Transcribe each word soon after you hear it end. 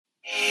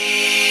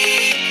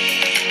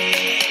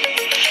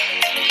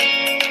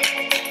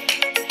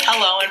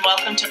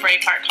Welcome to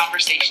Braveheart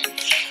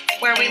Conversations,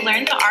 where we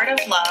learn the art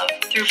of love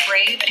through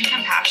brave and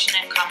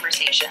compassionate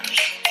conversations.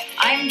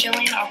 I'm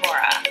Jillian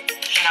Aurora.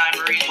 And I'm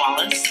Marie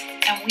Wallace.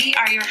 And we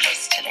are your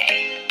hosts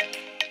today.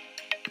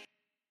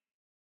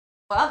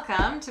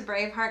 Welcome to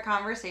Braveheart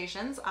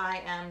Conversations.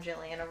 I am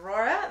Jillian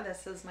Aurora.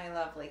 This is my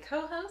lovely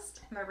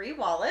co-host, Marie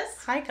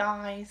Wallace. Hi,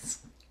 guys.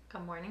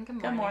 Good morning.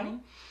 Good morning.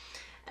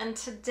 And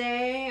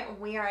today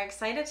we are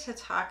excited to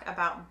talk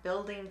about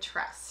building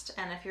trust.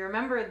 And if you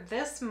remember,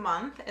 this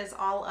month is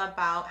all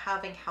about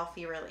having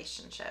healthy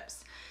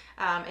relationships.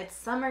 It's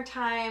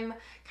summertime.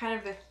 Kind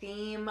of the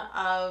theme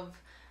of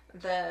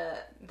the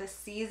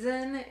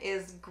season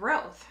is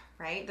growth,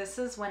 right? This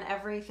is when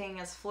everything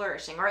is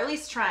flourishing, or at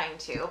least trying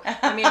to.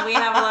 I mean, we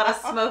have a lot of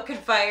smoke and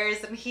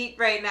fires and heat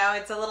right now.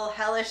 It's a little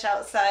hellish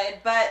outside,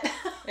 but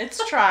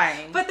it's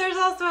trying. But there's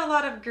also a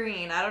lot of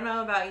green. I don't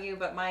know about you,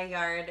 but my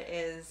yard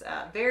is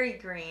very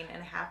green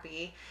and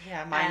happy.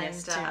 Yeah, mine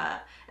is too.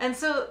 And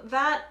so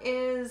that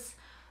is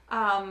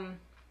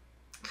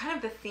kind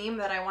of the theme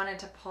that I wanted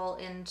to pull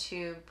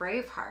into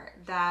Braveheart,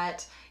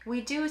 that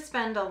we do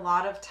spend a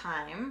lot of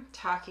time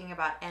talking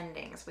about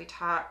endings. We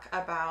talk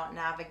about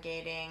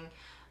navigating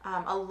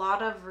a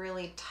lot of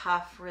really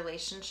tough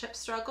relationship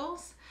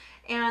struggles.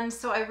 And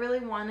so I really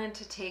wanted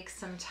to take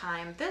some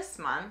time this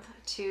month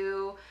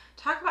to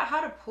talk about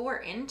how to pour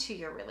into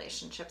your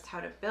relationships, how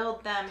to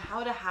build them,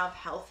 how to have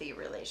healthy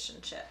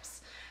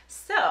relationships.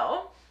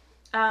 So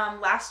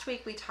last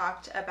week we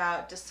talked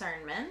about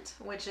discernment,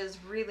 which is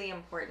really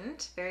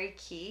important, very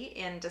key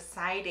in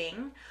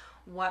deciding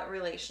what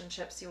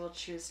relationships you will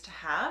choose to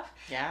have.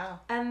 Yeah.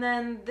 And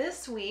then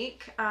this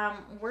week,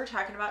 we're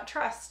talking about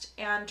trust.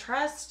 And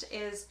trust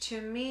is,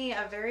 to me,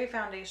 a very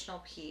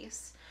foundational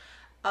piece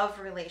of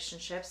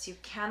relationships. You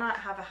cannot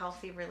have a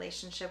healthy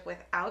relationship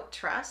without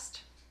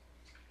trust.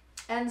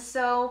 And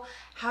so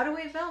how do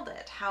we build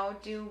it? How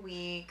do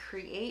we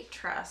create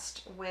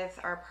trust with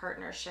our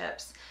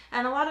partnerships?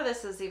 And a lot of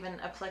this is even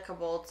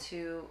applicable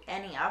to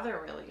any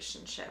other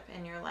relationship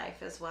in your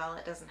life as well.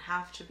 It doesn't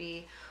have to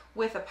be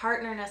with a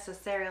partner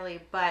necessarily,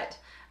 but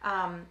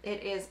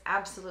it is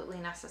absolutely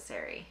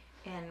necessary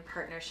in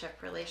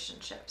partnership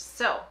relationships.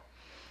 So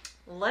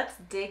let's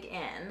dig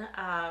in.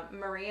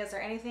 Marie, is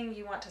there anything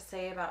you want to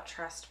say about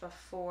trust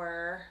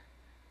before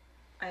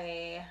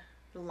I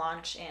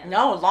launch in?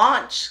 No,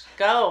 launch.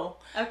 Go.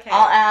 Okay.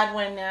 I'll add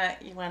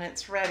when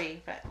it's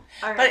ready. But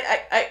All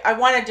right.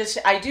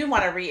 but I do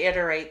want to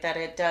reiterate that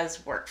it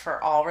does work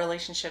for all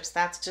relationships.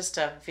 That's just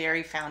a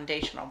very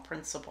foundational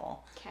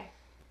principle. Okay.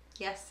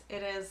 Yes,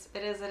 it is.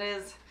 It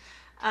is.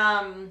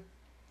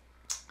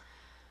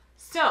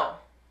 So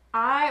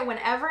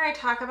whenever I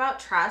talk about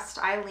trust,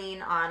 I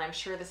lean on, I'm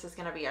sure this is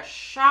going to be a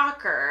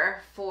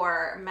shocker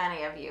for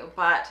many of you,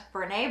 but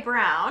Brené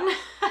Brown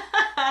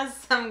has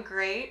some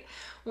great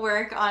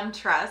work on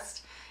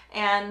trust,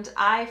 and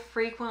I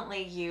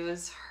frequently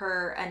use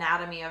her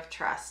anatomy of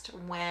trust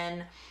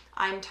when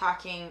I'm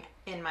talking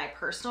in my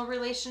personal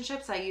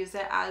relationships. I use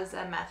it as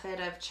a method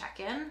of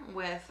check-in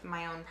with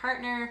my own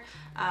partner,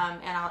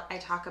 and I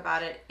talk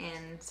about it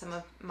in some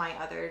of my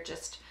other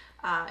just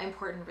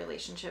important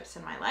relationships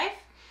in my life.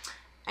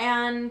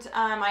 And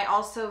I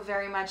also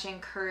very much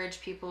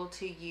encourage people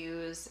to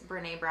use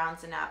Brené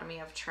Brown's anatomy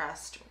of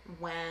trust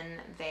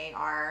when they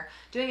are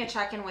doing a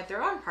check-in with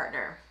their own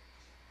partner,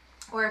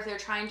 or if they're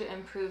trying to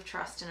improve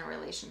trust in a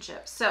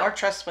relationship. Or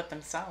trust with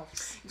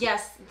themselves.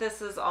 Yes,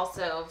 this is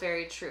also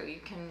very true.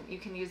 You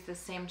can use the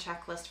same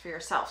checklist for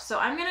yourself. So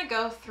I'm going to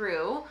go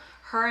through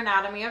her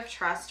anatomy of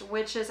trust,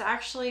 which is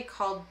actually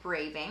called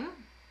BRAVING.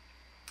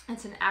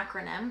 It's an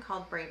acronym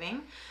called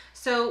BRAVING.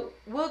 So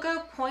we'll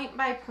go point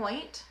by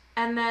point,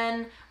 and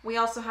then we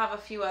also have a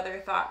few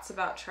other thoughts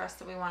about trust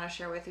that we want to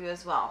share with you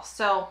as well.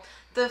 So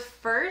the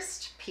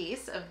first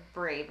piece of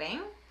BRAVING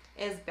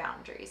is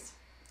boundaries.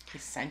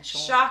 Essential.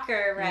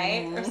 Shocker,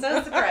 right? Or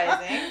so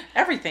surprising.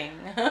 Everything.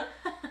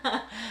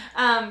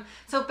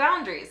 So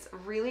boundaries,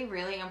 really,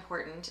 really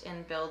important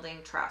in building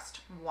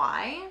trust.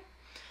 Why?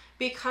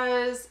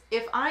 Because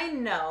if I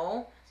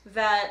know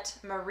that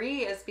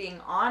Marie is being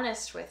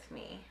honest with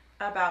me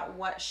about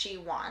what she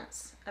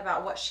wants,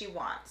 about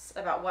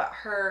what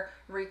her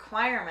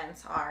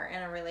requirements are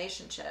in a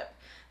relationship,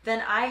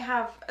 then I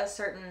have a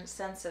certain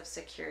sense of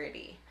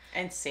security.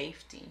 And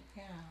safety.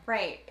 Yeah.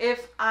 Right.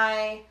 If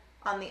I,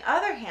 on the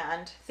other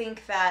hand,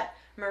 think that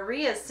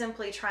Marie is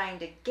simply trying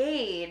to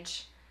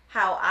gauge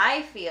how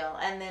I feel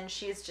and then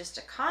she's just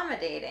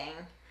accommodating,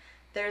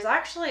 there's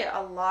actually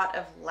a lot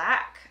of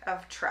lack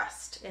of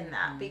trust in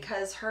that,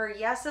 because her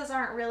yeses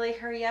aren't really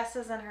her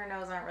yeses and her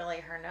nos aren't really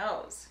her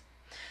nos.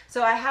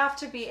 So I have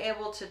to be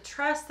able to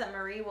trust that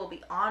Marie will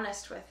be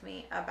honest with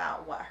me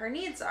about what her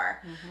needs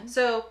are.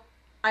 So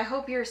I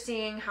hope you're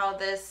seeing how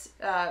this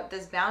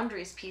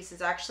boundaries piece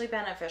is actually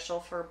beneficial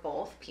for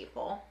both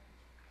people.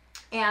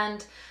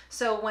 And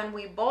so when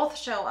we both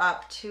show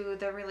up to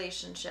the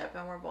relationship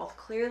and we're both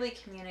clearly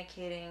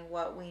communicating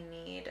what we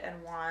need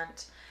and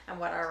want and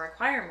what our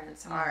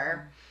requirements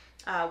are,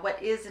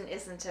 what is and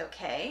isn't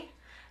okay,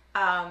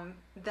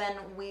 then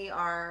we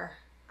are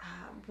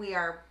we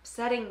are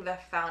setting the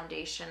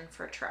foundation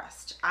for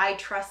trust. I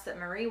trust that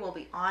Marie will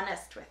be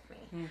honest with me.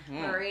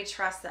 Mm-hmm. Marie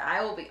trusts that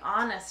I will be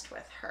honest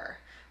with her,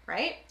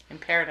 right?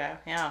 Imperative,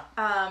 yeah.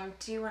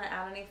 Do you want to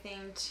add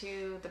anything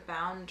to the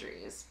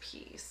boundaries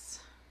piece?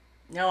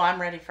 No,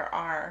 I'm ready for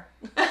R.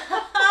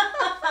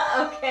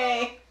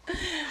 Okay.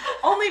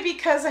 Only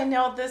because I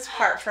know this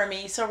part for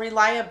me. So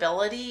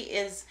reliability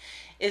is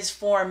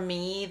for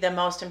me the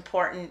most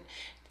important.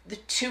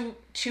 To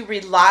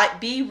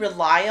be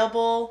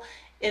reliable.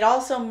 It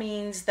also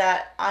means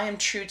that I am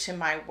true to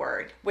my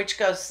word, which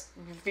goes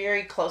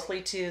very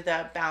closely to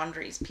the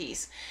boundaries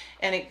piece,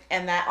 and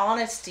that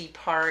honesty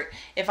part.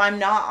 If I'm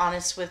not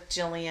honest with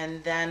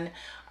Jillian, then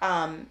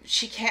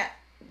she can't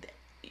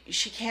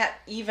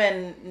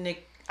even.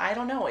 I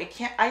don't know. It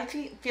can't. I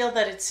feel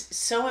that it's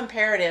so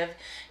imperative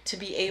to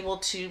be able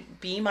to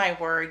be my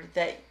word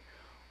that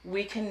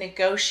we can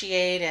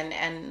negotiate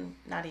and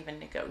not even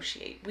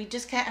negotiate. We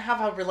just can't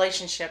have a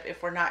relationship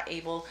if we're not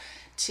able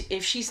to,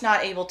 if she's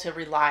not able to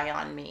rely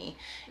on me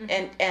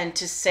and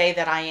to say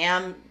that I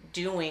am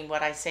doing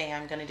what I say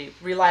I'm going to do.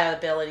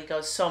 Reliability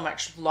goes so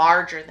much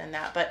larger than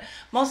that, but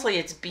mostly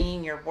it's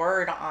being your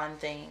word on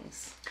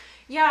things.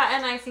 Yeah,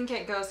 and I think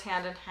it goes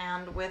hand in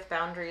hand with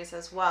boundaries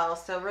as well.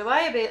 So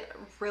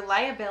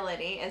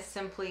reliability is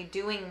simply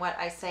doing what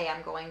I say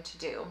I'm going to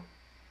do.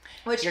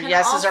 Which your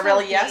yeses are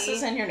really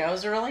yeses and your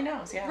no's are really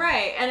no's. Yeah.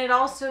 Right. And it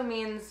also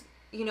means,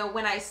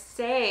 when I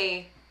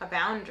say a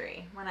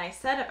boundary,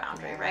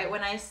 yeah. Right?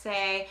 When I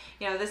say,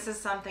 this is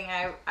something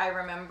I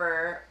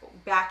remember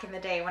back in the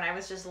day when I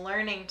was just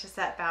learning to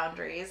set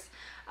boundaries.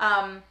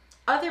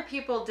 Other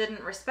people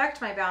didn't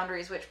respect my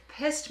boundaries, which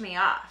pissed me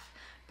off.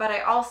 But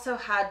I also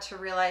had to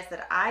realize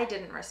that I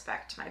didn't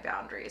respect my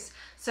boundaries.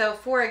 So,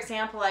 for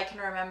example, I can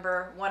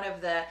remember one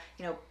of the,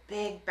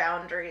 big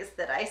boundaries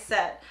that I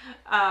set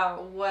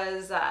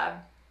was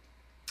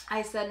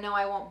I said, no,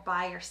 I won't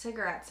buy your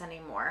cigarettes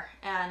anymore.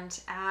 And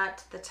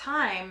at the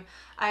time,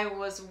 I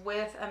was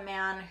with a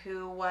man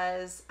who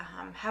was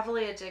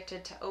heavily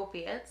addicted to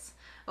opiate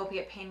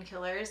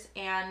painkillers.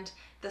 And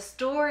the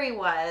story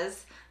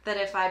was that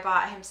if I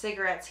bought him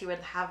cigarettes, he would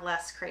have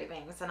less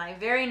cravings. And I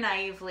very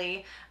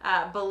naively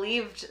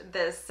believed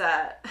this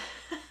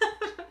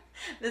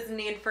this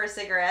need for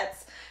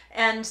cigarettes.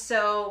 And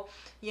so,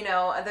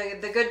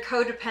 the good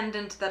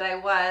codependent that I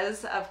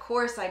was, of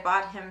course, I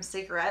bought him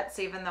cigarettes,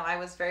 even though I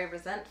was very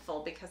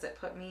resentful because it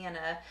put me in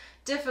a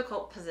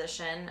difficult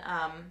position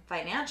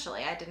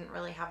financially. I didn't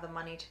really have the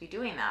money to be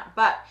doing that.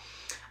 But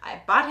I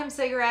bought him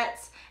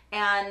cigarettes,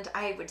 and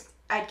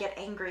I'd get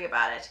angry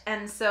about it.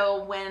 And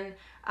so when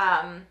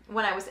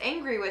I was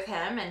angry with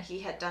him and he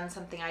had done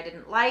something I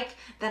didn't like,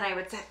 then I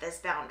would set this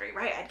boundary,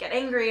 right? I'd get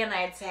angry and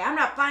I'd say, I'm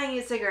not buying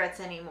you cigarettes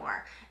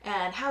anymore.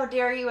 And how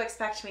dare you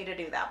expect me to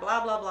do that?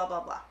 Blah, blah, blah,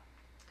 blah, blah.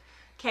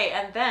 Okay,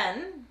 and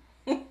then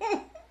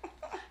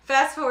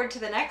fast forward to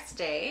the next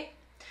day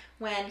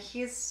when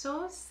he's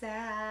so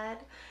sad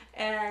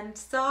and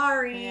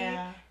sorry,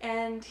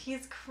 and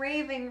he's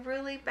craving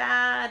really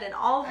bad and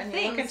all the things.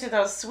 And you look into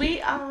those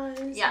sweet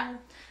eyes. Yeah.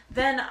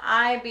 Then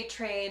I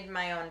betrayed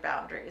my own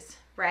boundaries,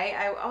 right?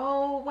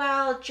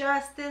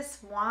 Just this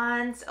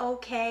once,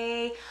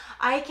 okay.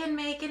 I can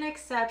make an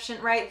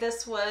exception, right?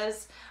 This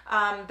was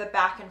the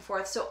back and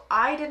forth. So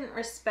I didn't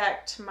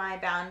respect my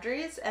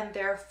boundaries, and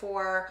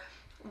therefore,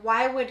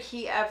 why would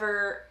he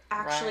ever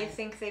actually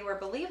think they were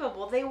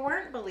believable? They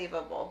weren't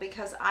believable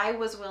because I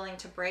was willing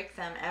to break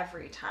them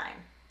every time.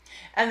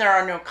 And there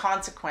are no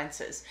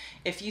consequences.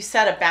 If you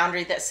set a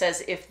boundary that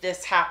says if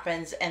this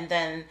happens and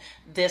then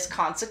this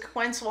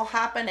consequence will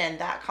happen and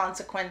that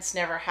consequence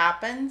never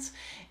happens,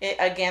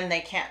 again,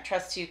 they can't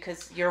trust you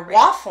because you're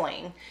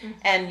waffling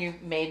and you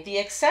made the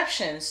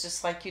exceptions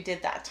just like you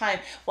did that time.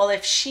 Well,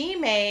 if she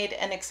made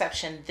an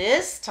exception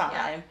this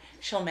time,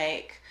 she'll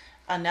make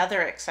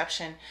another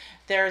exception.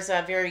 There's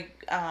a very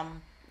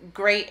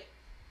great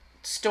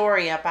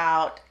story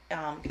about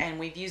and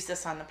we've used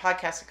this on the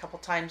podcast a couple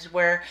times,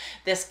 where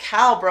this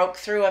cow broke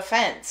through a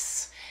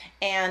fence.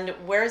 And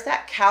where's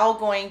that cow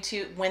going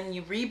to, when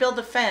you rebuild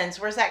the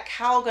fence, where's that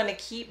cow going to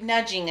keep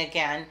nudging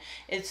again?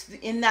 It's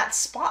in that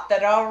spot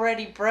that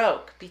already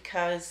broke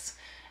because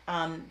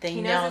he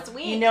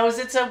knows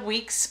it's a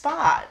weak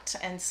spot.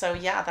 And so,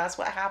 that's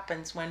what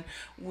happens when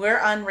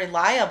we're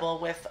unreliable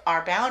with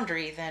our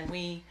boundary. Then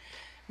we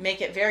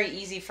make it very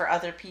easy for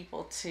other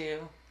people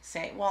to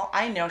say, well,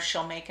 I know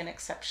she'll make an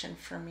exception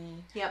for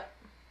me.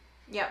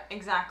 Yep,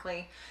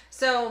 exactly.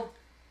 So,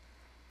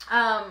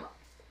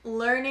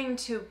 learning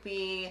to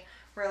be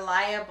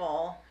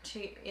reliable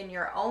in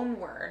your own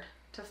word,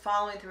 to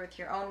following through with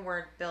your own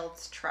word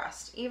builds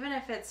trust, even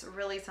if it's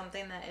really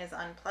something that is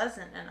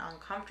unpleasant and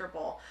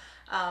uncomfortable.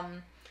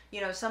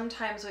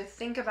 Sometimes we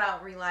think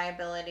about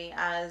reliability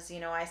as,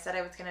 I said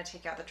I was going to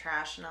take out the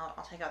trash, and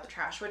I'll take out the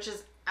trash, which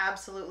is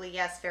absolutely,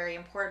 yes, very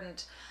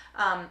important.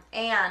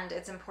 And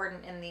it's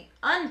important in the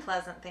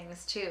unpleasant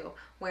things too,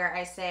 where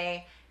I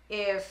say,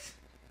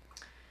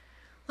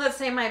 let's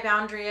say my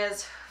boundary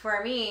is,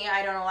 for me,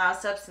 I don't allow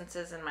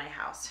substances in my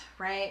house,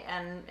 right?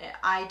 And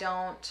I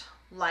don't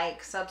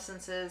like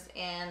substances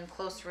in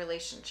close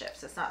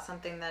relationships. It's not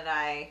something that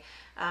I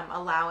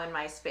allow in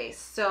my space.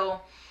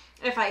 So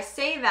if I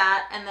say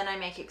that and then I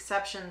make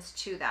exceptions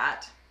to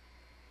that,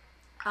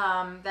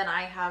 then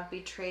I have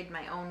betrayed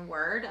my own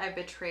word. I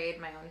betrayed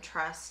my own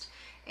trust,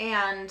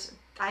 and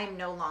I'm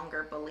no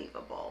longer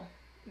believable.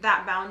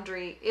 That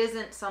boundary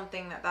isn't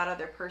something that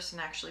other person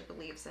actually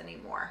believes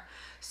anymore.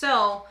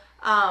 So,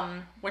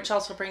 which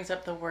also brings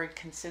up the word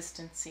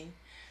consistency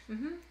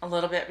a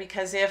little bit,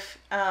 because if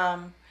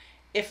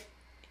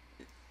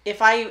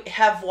I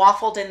have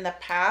waffled in the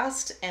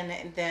past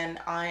and then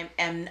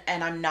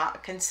I'm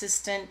not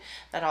consistent,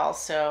 that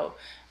also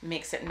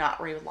makes it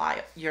not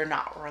reliable. You're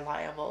not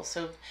reliable.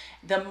 So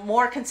the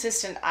more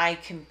consistent I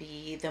can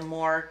be, the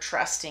more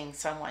trusting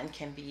someone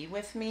can be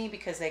with me,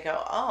 because they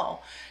go, oh,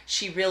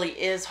 she really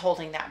is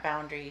holding that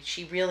boundary.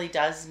 She really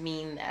does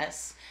mean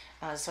this.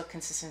 So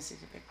consistency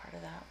is a big part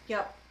of that.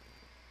 Yep.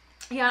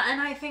 Yeah,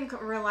 and I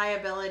think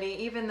reliability,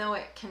 even though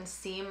it can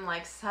seem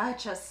like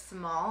such a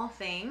small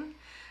thing,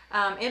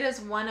 it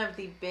is one of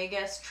the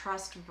biggest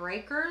trust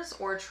breakers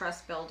or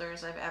trust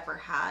builders I've ever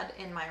had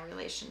in my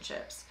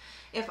relationships.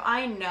 If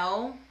I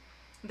know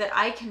that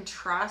I can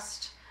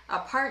trust a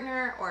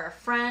partner or a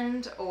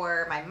friend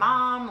or my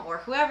mom or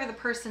whoever the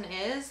person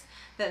is,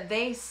 that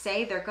they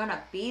say they're going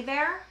to be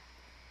there,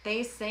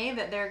 they say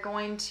that they're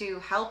going to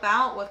help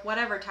out with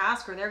whatever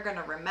task, or they're going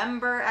to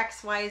remember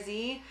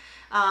XYZ,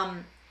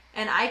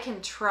 and I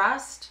can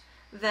trust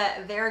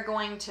that they're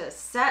going to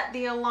set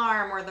the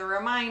alarm or the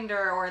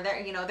reminder, or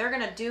they're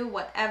going to do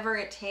whatever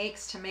it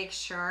takes to make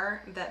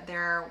sure that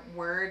their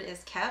word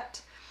is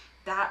kept.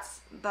 That's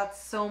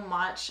so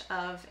much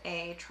of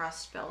a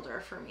trust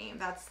builder for me.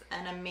 That's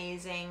an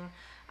amazing,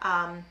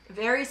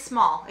 very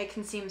small. It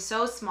can seem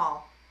so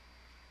small,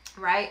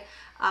 right?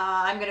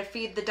 I'm going to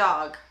feed the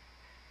dog.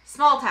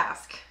 Small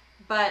task,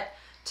 but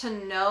to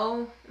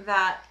know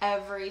that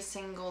every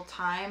single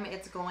time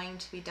it's going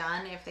to be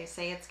done, if they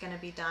say it's going to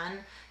be done,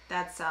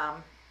 that's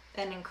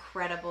an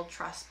incredible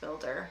trust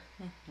builder.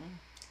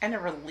 And a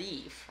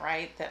relief,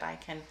 right? That I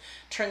can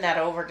turn that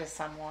over to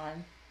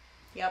someone.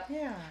 Yep.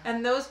 Yeah.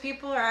 And those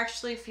people are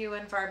actually few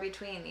and far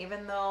between,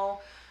 even though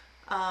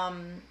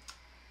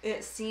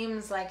it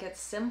seems like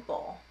it's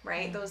simple,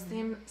 right? Those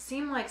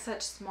seem like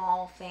such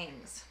small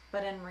things,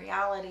 but in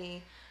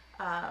reality,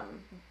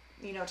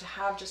 to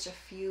have just a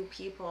few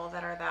people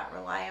that are that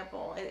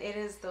reliable, it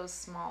is those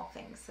small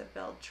things that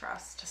build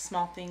trust. The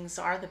small things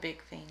are the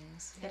big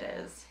things. It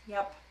is.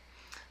 Yep.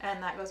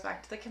 And that goes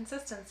back to the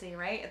consistency,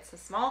 right? It's the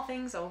small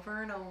things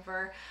over and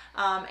over.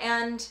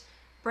 And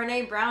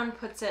Brene Brown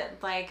puts it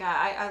like,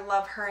 I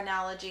love her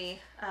analogy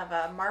of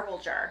a marble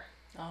jar.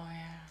 Oh,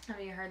 yeah.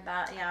 Have you heard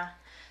that? Yeah.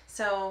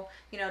 So,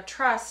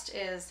 trust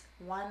is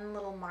one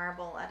little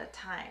marble at a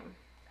time,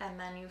 and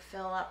then you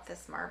fill up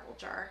this marble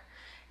jar.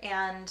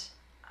 And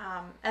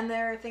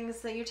there are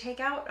things that you take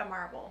out a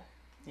marble,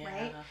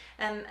 right?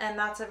 And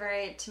that's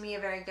to me, a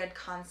very good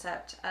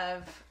concept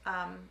of,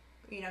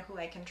 who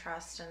I can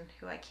trust and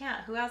who I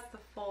can't. Who has the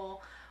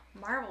full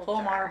marble jar?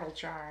 Full marble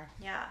jar.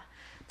 Yeah.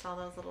 It's all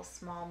those little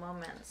small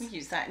moments. We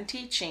use that in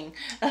teaching.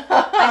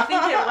 I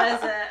think it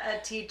was a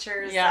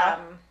teacher's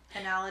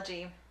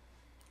analogy.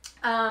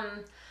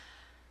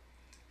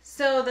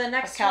 So the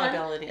next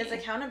accountability. one is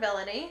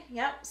accountability.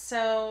 Yep.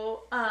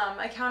 So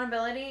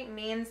accountability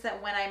means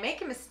that when I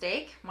make a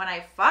mistake, when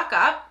I fuck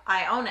up,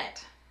 I own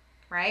it,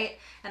 right?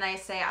 And I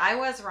say I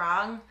was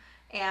wrong,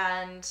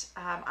 and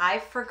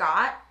I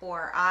forgot,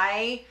 or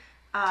I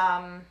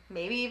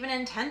maybe even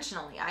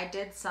intentionally I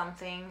did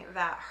something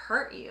that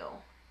hurt you,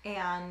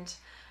 and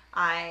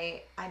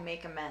I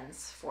make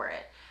amends for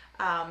it.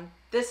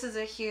 This is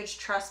a huge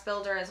trust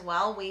builder as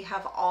well. We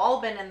have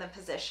all been in the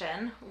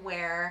position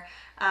where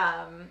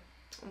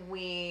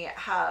we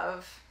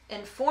have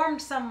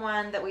informed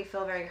someone that we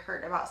feel very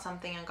hurt about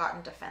something and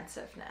gotten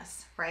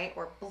defensiveness, right?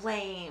 Or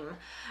blame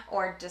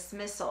or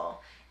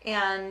dismissal.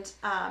 And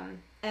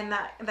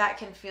that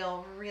can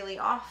feel really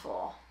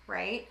awful,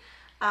 right?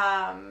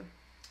 Well,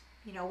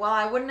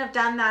 I wouldn't have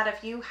done that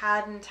if you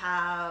hadn't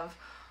have,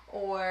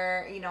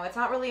 or, it's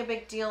not really a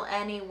big deal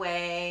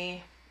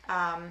anyway.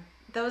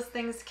 Those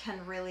things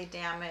can really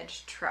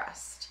damage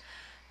trust.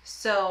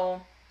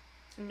 So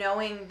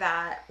knowing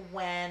that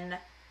when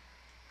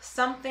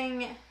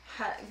something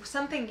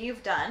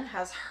you've done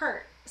has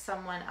hurt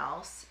someone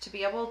else, to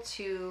be able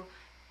to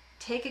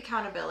take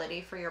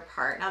accountability for your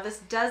part. Now, this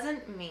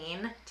doesn't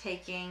mean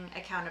taking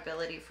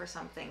accountability for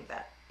something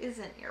that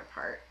isn't your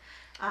part,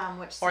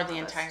 which or the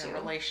entire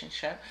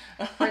relationship.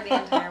 Or the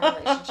entire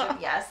relationship,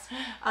 yes.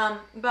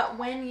 But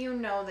when you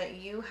know that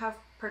you have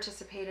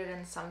participated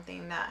in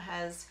something that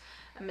has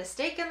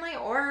mistakenly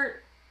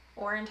or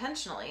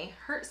intentionally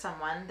hurt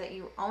someone, that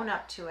you own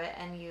up to it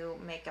and you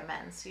make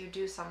amends. You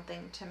do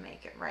something to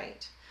make it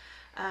right.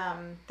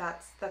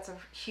 That's a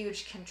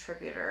huge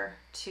contributor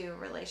to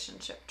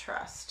relationship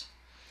trust.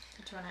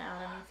 Do you want to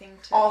add anything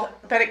to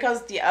that? But it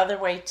goes the other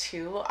way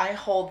too. I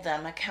hold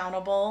them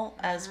accountable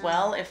as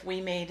well. If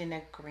we made an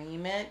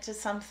agreement to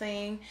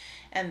something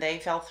and they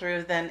fell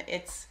through, then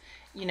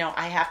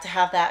I have to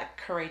have that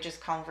courageous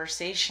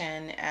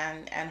conversation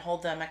and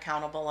hold them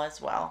accountable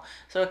as well.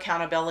 So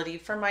accountability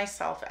for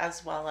myself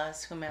as well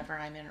as whomever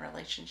I'm in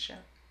relationship.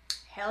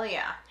 Hell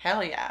yeah.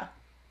 Hell yeah.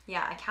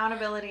 Yeah,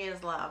 accountability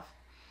is love.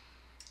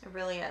 It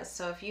really is.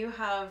 So if you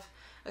have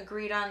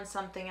agreed on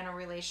something in a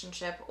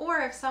relationship, or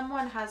if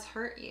someone has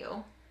hurt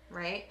you,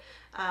 right?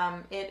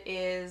 It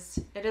is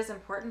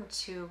important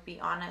to be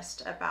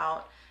honest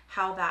about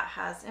how that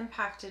has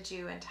impacted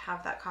you and to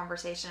have that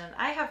conversation. And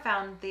I have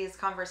found these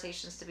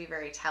conversations to be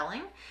very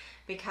telling,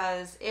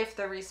 because if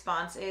the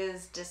response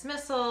is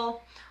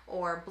dismissal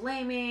or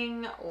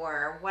blaming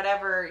or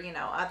whatever,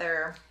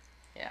 other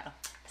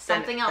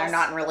something else, they're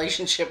not in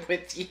relationship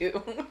with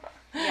you.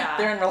 Yeah.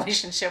 They're in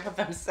relationship with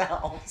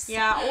themselves.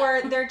 Yeah,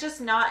 or they're just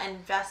not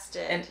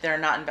invested. And they're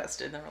not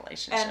invested in the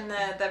relationship. And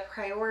the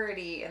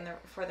priority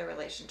for the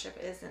relationship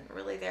isn't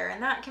really there.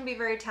 And that can be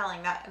very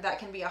telling. That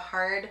can be a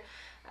hard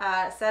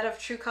set of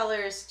true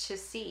colors to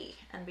see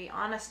and be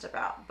honest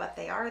about, but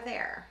they are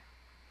there.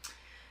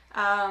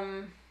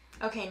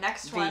 Okay,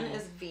 next one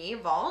is V,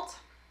 vault.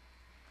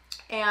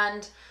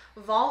 And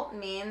vault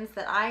means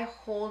that I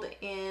hold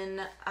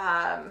in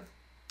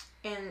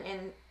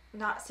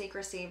not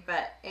secrecy,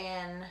 but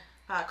in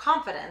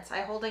confidence.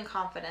 I hold in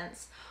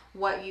confidence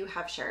what you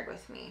have shared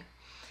with me.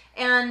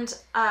 And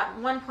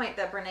one point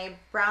that Brene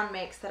Brown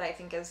makes that I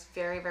think is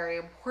very, very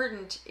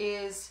important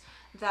is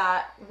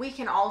that we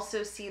can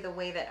also see the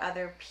way that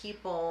other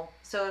people,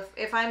 so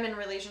if I'm in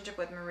relationship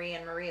with Marie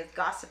and Marie is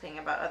gossiping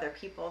about other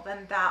people,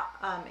 then that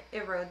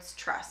erodes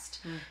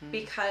trust.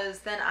 Because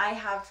then I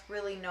have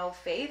really no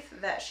faith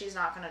that she's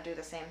not going to do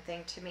the same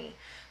thing to me.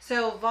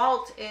 So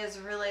vault is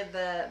really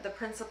the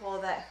principle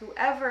that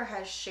whoever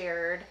has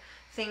shared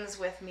things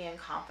with me in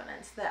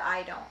confidence, that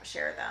I don't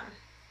share them.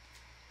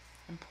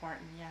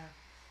 Important, yeah.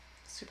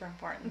 Super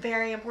important.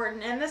 Very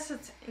important. And this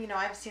is,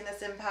 I've seen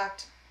this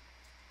impact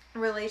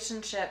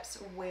relationships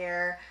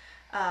where,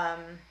 a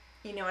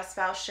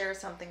spouse shares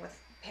something with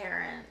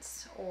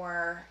parents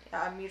or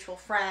a mutual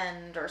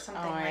friend or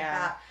something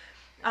that.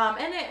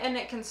 And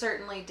it can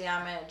certainly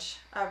damage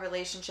a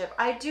relationship.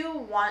 I do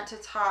want to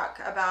talk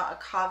about a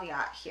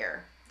caveat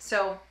here.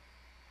 So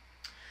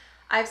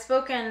I've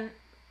spoken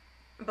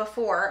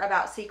before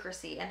about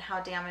secrecy and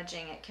how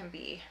damaging it can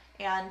be.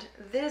 And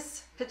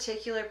this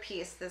particular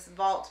piece, this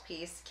vault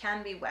piece,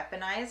 can be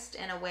weaponized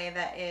in a way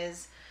that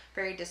is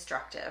very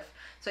destructive.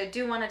 So I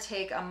do want to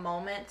take a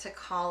moment to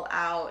call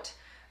out,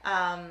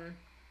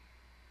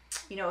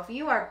 if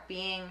you are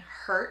being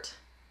hurt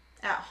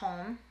at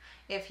home,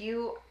 if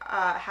you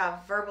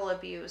have verbal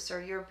abuse,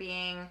 or you're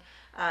being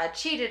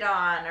cheated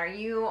on, or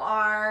you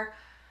are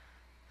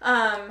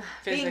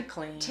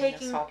physically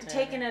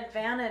taken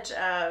advantage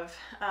of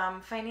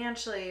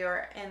financially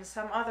or in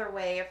some other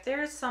way, if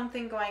there's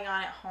something going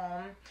on at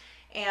home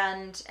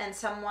and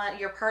someone,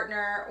 your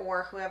partner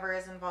or whoever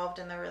is involved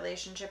in the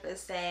relationship is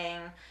saying,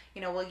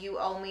 well, you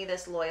owe me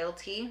this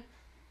loyalty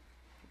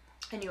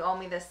and you owe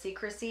me this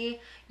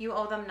secrecy, you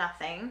owe them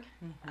nothing.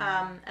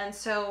 And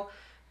so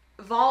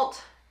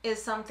vault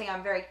is something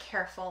I'm very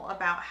careful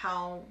about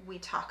how we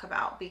talk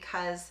about,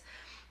 because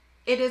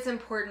it is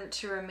important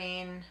to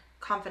remain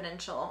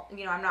confidential.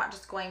 I'm not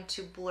just going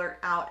to blurt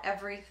out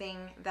everything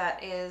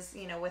that is,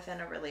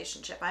 within a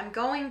relationship. I'm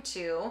going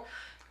to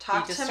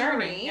talk to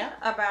Marie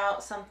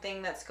about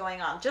something that's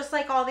going on, just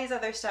like all these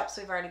other steps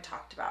we've already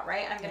talked about,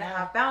 right? I'm going to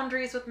have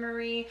boundaries with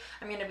Marie.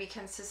 I'm going to be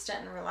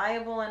consistent and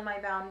reliable in my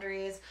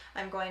boundaries.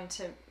 I'm going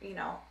to,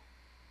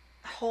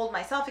 hold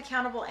myself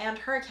accountable and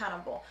her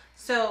accountable.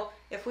 So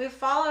if we've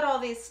followed all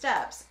these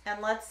steps, and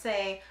let's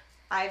say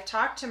I've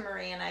talked to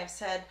Marie and I've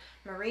said,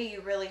 Marie, you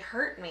really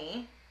hurt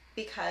me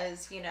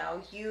because,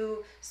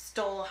 you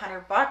stole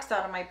 $100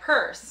 out of my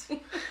purse.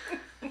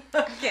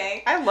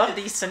 Okay. I love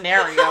these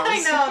scenarios.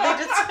 I know.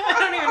 I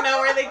don't even know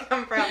where they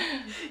come from.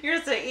 You're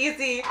just an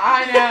easy.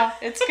 I know.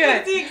 It's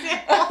good. Easy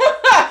example.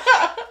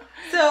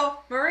 So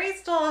Marie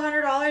stole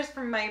 $100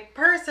 from my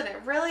purse and it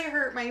really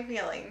hurt my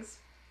feelings.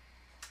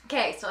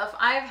 Okay, so if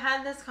I've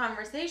had this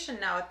conversation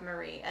now with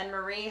Marie and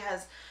Marie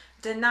has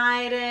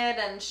denied it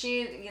and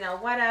she,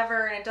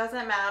 whatever, and it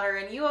doesn't matter,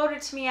 and you owed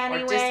it to me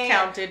anyway. Or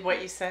discounted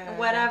what you said.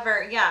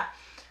 Whatever, yeah.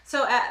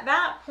 So at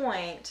that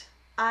point,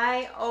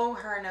 I owe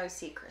her no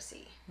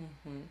secrecy.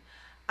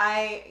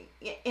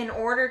 In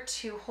order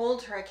to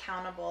hold her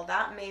accountable,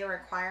 that may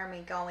require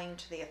me going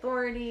to the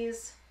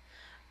authorities.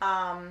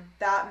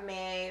 That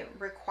may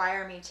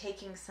require me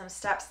taking some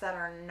steps that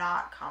are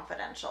not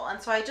confidential.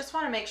 And so I just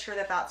want to make sure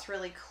that that's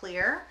really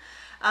clear.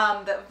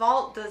 That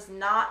vault does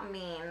not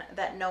mean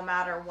that no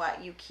matter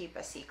what, you keep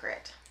a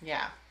secret.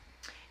 Yeah.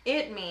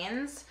 It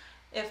means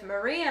if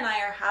Marie and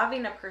I are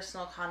having a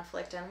personal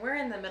conflict and we're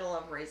in the middle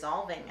of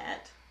resolving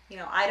it,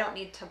 I don't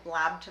need to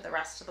blab to the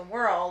rest of the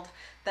world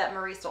that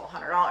Marie stole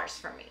 $100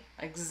 from me.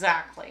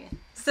 Exactly.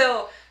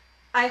 So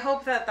I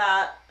hope that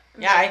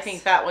Yeah, I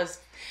think that was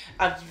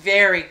a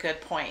very good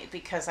point,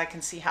 because I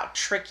can see how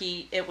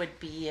tricky it would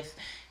be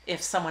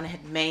if someone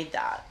had made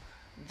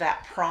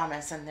that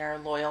promise and their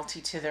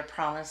loyalty to their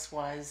promise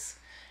was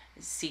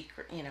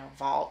secret,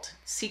 vault.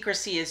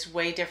 Secrecy is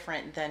way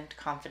different than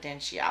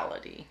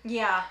confidentiality.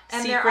 Yeah.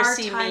 And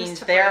Secrecy there are times means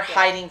to they're break it.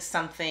 hiding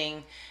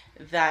something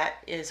that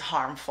is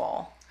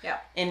harmful. Yeah.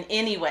 In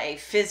any way,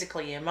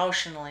 physically,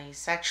 emotionally,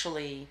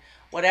 sexually,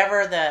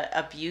 whatever the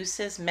abuse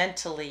is,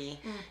 mentally.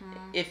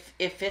 If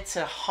it's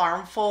a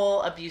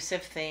harmful,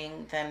 abusive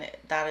thing, then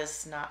that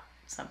is not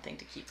something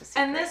to keep a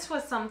secret. And this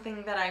was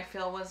something that I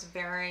feel was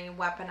very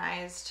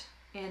weaponized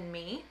in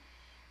me.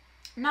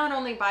 Not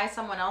only by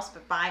someone else,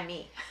 but by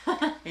me.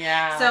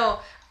 Yeah. So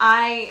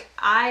I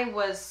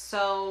was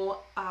so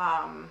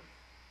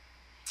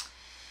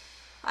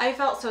I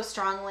felt so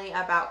strongly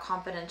about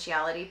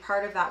confidentiality.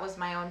 Part of that was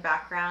my own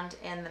background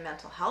in the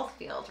mental health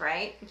field,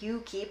 right?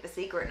 You keep a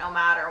secret no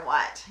matter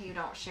what. You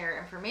don't share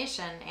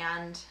information.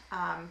 And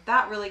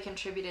that really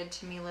contributed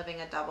to me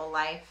living a double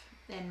life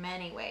in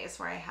many ways,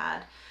 where I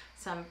had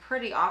some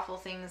pretty awful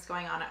things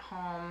going on at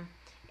home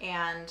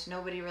and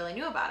nobody really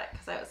knew about it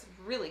because I was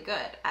really good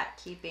at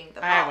keeping the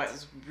vault. I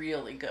was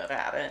really good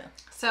at it.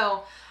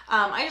 So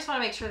I just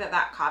want to make sure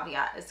that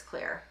caveat is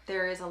clear.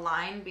 There is a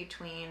line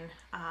between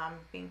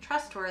being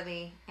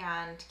trustworthy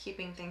and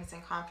keeping things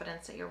in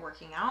confidence that you're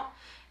working out,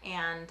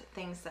 and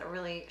things that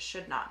really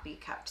should not be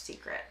kept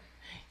secret.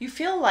 You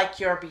feel like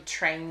you're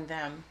betraying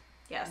them.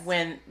 Yes.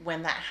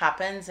 When that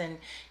happens, and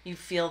you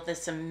feel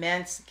this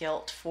immense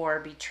guilt for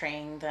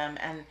betraying them,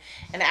 and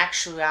in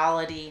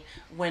actuality,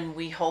 when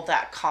we hold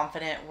that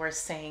confident, we're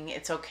saying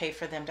it's okay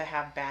for them to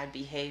have bad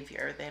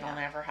behavior. They don't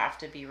ever have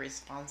to be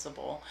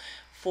responsible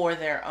for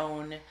their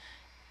own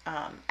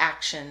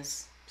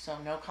actions. So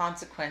no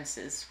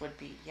consequences would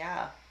be,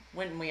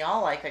 wouldn't we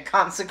all like a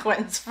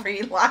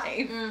consequence-free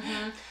life?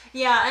 Mm-hmm.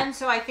 Yeah, and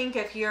so I think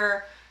if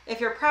you're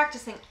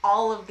practicing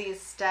all of these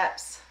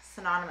steps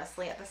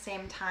synonymously at the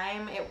same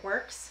time, it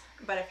works.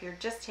 But if you're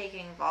just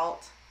taking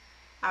vault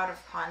out of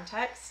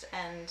context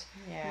and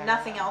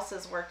nothing else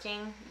is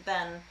working,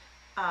 then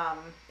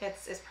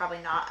it's probably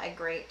not a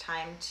great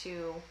time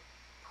to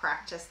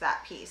practice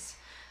that piece.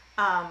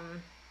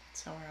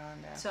 So we're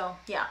on that. So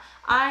yeah,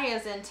 I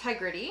as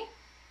integrity,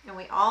 and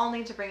we all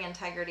need to bring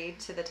integrity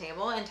to the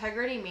table.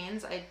 Integrity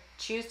means I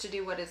choose to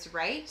do what is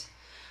right,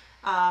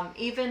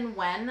 even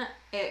when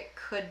it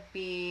could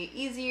be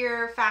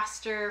easier,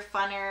 faster,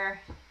 funner.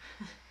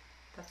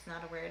 That's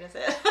not a word, is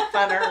it?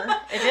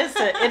 Funner.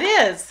 It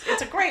is.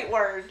 It's a great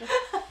word.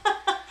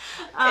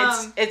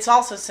 It's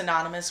also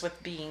synonymous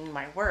with being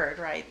my word,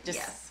 right?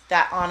 Just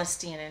that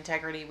honesty and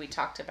integrity we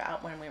talked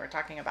about when we were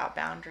talking about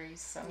boundaries.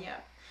 So.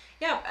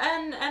 Yeah,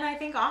 and I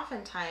think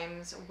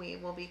oftentimes we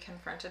will be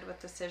confronted with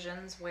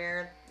decisions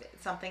where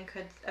something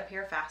could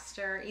appear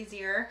faster,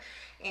 easier,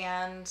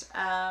 and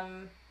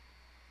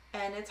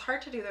it's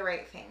hard to do the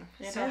right thing.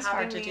 So is having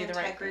hard to the do the right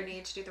thing.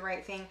 integrity to do the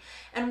right thing.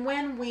 And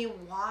when we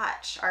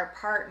watch our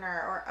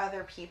partner or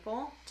other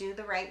people do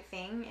the right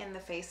thing in the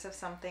face of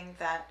something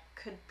that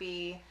could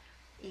be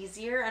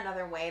easier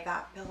another way,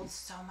 that builds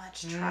so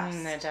much trust.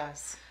 It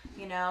does.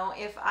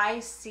 If I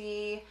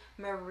see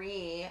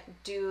Marie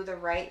do the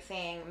right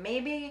thing,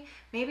 maybe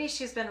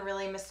she's been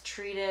really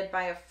mistreated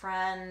by a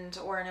friend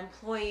or an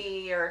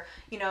employee, or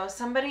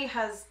somebody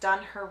has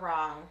done her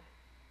wrong,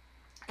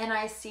 and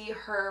I see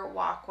her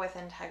walk with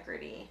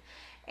integrity,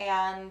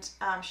 and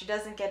she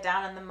doesn't get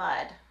down in the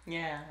mud.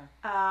 Yeah.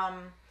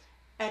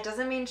 It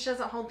doesn't mean she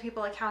doesn't hold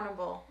people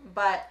accountable,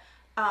 but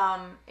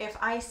if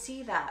I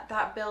see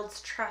that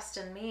builds trust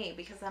in me,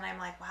 because then I'm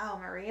like, wow,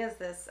 Maria's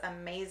this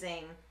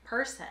amazing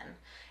person,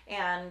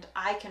 and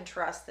I can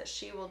trust that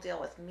she will deal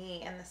with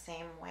me in the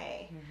same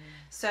way. Mm-hmm.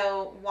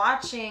 So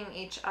watching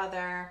each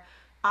other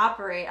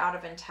operate out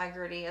of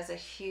integrity is a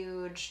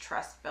huge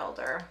trust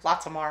builder.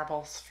 Lots of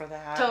marbles for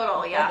that.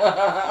 Total,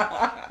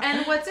 yeah.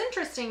 And what's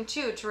interesting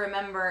too to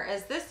remember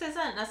is this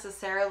isn't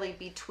necessarily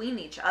between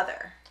each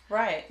other.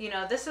 Right.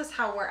 This is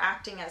how we're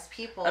acting as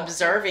people.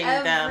 Observing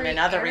them in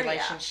other area.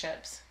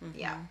 Relationships.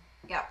 Mm-hmm.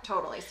 Yeah,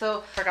 totally.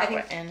 So Forgot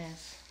what N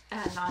is.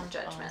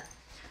 Non-judgment.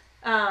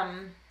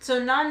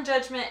 So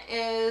non-judgment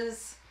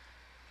is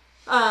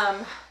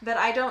that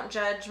I don't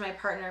judge my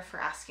partner for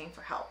asking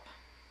for help.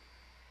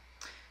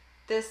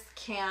 This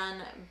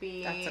can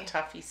be... That's a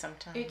toughie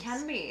sometimes. It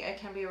can be. It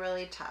can be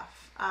really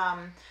tough.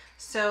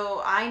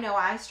 So I know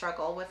I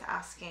struggle with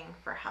asking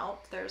for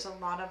help. There's a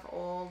lot of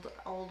old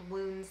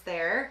wounds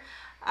there.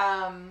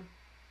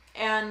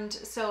 And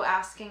so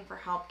asking for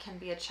help can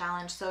be a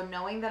challenge. So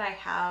knowing that I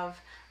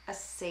have a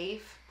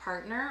safe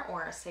partner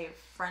or a safe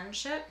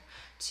friendship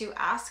to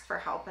ask for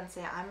help and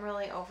say, I'm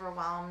really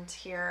overwhelmed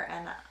here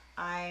and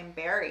I'm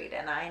buried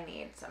and I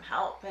need some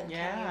help, and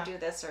can you do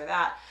this or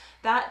that?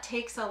 That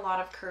takes a lot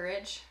of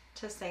courage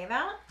to say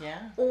that.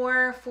 Yeah.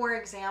 Or, for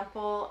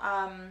example,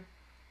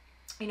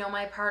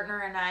 my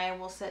partner and I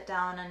will sit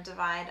down and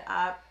divide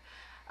up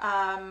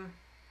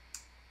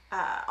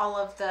all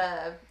of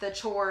the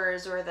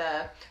chores or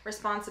the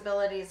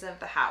responsibilities of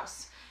the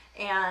house.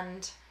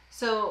 And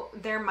so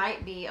there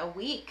might be a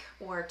week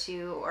or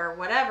two or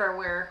whatever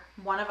where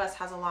one of us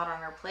has a lot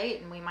on our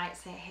plate, and we might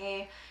say,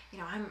 hey,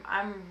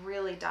 I'm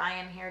really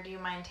dying here. Do you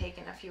mind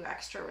taking a few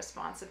extra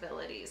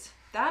responsibilities?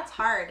 that's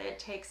hard. It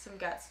takes some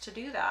guts to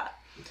do that.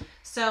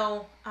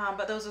 So,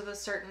 but those are the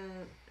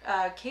certain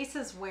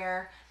cases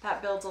where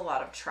that builds a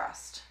lot of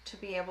trust, to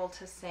be able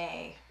to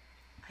say,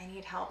 I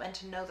need help, and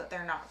to know that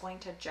they're not going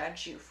to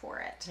judge you for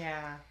it.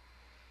 Yeah.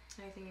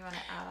 Anything you want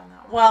to add on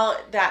that one? Well,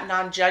 that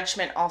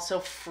non-judgment also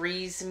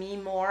frees me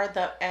more.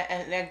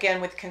 And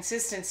again, with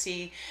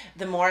consistency,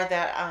 the more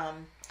that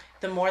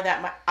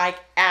I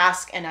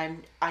ask,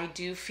 and I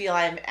do feel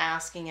I'm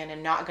asking and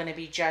I'm not going to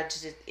be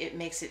judged, it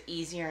makes it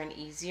easier and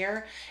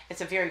easier. It's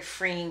a very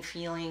freeing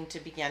feeling to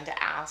begin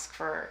to ask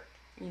for,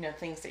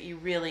 things that you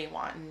really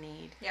want and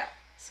need. Yeah.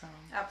 So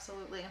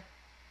absolutely.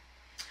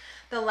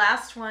 The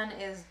last one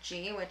is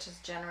G, which is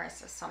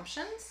generous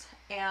assumptions,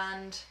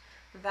 and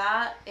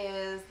that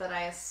is that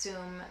I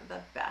assume the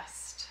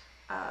best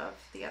of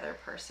the other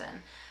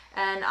person.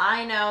 And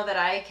I know that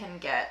I can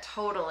get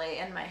totally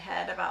in my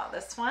head about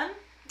this one.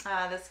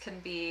 This can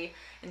be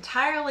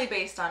entirely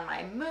based on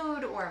my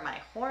mood or my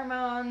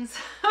hormones.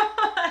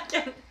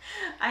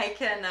 I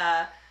can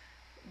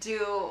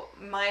do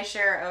my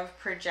share of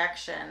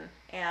projection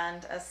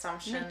and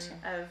assumption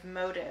of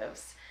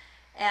motives.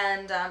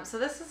 And so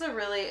this is a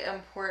really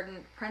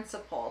important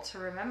principle to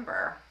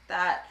remember,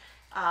 that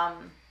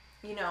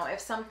if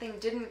something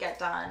didn't get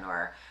done,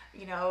 or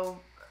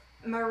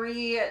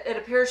Marie, it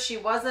appears she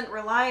wasn't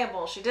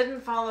reliable, she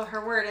didn't follow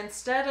her word,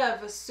 instead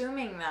of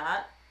assuming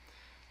that,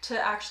 to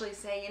actually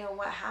say,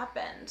 what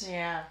happened?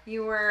 Yeah.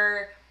 You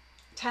were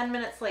 10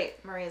 minutes late.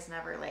 Maria's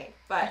never late,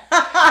 but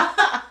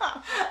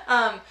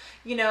I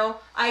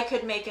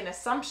could make an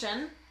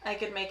assumption. I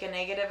could make a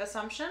negative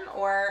assumption,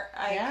 or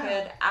I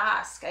could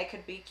ask. I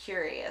could be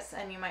curious,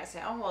 and you might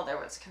say, "Oh, well, there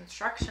was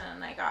construction,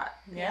 and I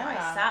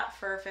sat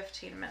for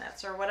 15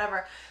 minutes or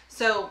whatever."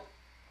 So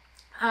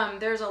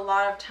there's a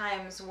lot of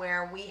times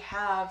where we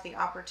have the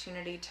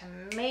opportunity to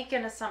make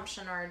an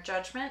assumption or a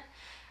judgment,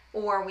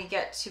 or we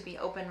get to be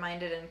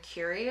open-minded and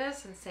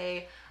curious and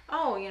say,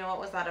 "Oh, what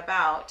was that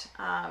about?"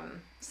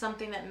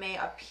 Something that may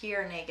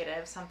appear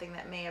negative, something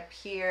that may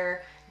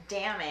appear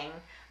damning,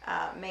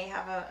 may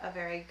have a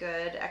very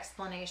good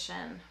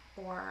explanation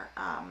or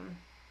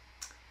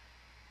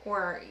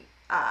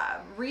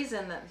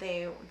reason that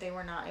they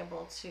were not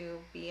able to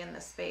be in the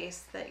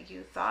space that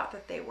you thought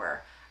that they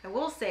were. I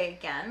will say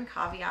again,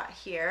 caveat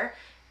here,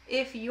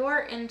 if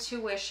your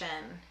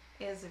intuition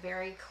is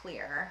very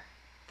clear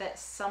that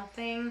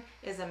something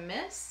is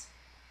amiss,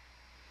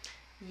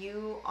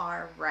 you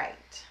are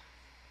right.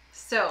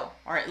 So,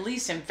 or at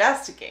least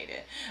investigate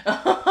it.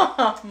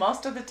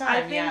 Most of the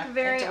time, I think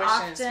very intuition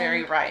often is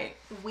very right.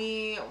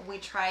 We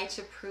try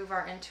to prove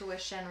our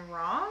intuition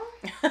wrong,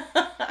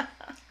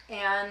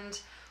 and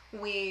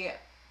we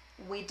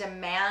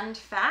demand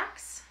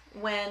facts,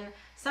 when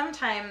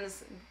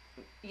sometimes,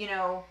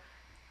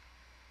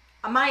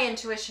 my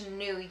intuition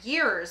knew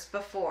years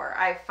before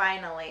I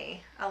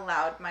finally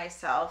allowed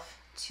myself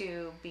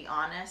to be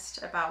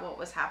honest about what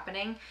was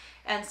happening.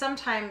 And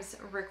sometimes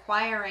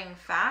requiring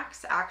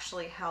facts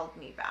actually held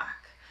me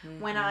back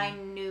when I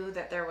knew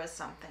that there was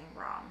something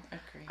wrong.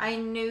 Agreed. I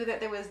knew that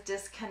there was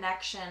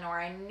disconnection, or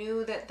I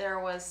knew that there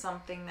was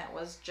something that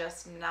was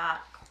just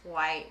not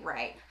quite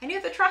right. I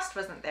knew the trust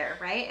wasn't there,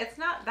 right? It's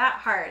not that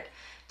hard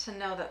to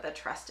know that the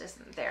trust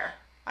isn't there.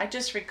 I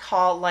just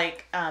recall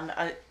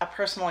a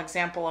personal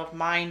example of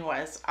mine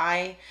was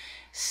I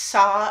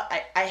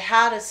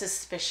had a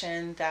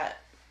suspicion that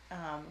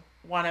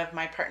one of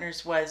my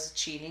partners was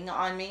cheating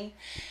on me,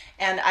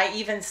 and I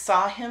even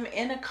saw him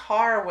in a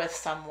car with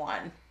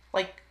someone,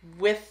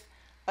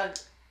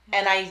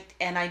 and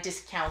I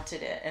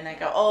discounted it, and I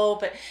go, oh,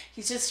 but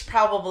he's just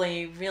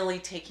probably really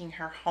taking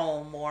her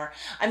home, or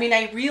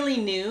I really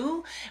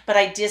knew, but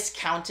I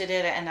discounted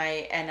it, and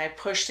I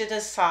pushed it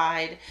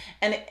aside,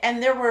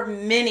 and there were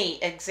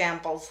many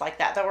examples like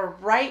that were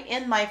right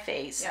in my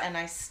face, and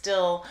I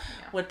still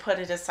would put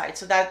it aside.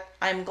 So that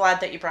I'm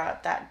glad that you brought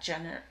up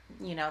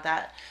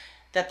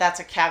that that's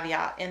a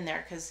caveat in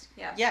there, because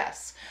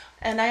yes.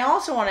 And I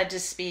also wanted to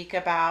speak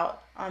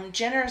about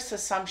generous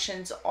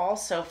assumptions.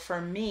 Also, for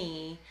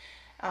me,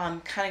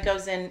 kind of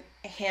goes in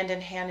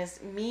hand, is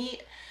me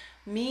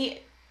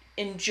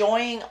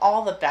enjoying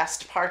all the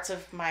best parts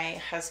of my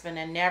husband,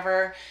 and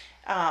never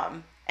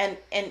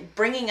and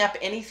bringing up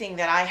anything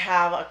that I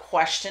have a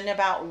question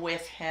about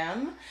with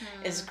him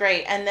is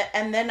great.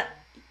 And then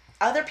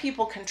other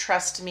people can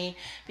trust me,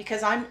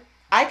 because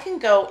I can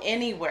go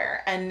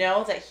anywhere and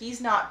know that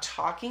he's not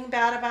talking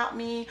bad about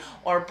me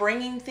or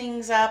bringing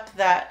things up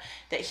that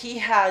he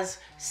has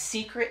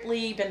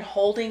secretly been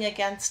holding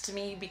against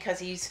me because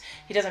he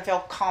doesn't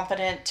feel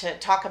confident to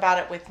talk about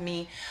it with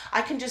me.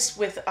 I can just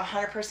with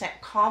 100%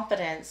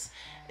 confidence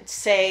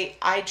say,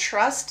 I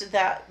trust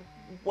that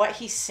what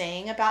he's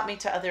saying about me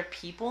to other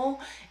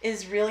people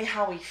is really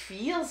how he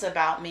feels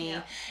about me,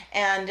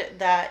 and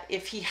that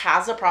if he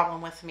has a problem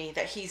with me,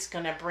 that he's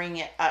going to bring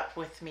it up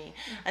with me.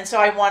 And so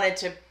I wanted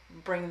to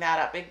bring that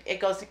up. It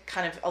goes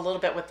kind of a little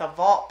bit with the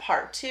vault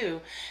part too,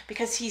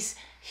 because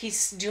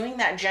he's doing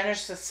that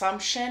generous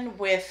assumption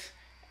with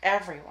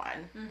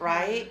everyone,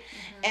 right?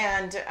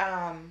 And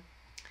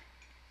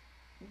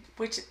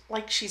which,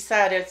 like she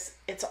said,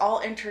 it's all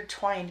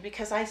intertwined,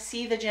 because I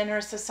see the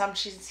generous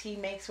assumptions he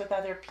makes with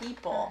other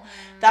people.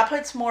 That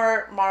puts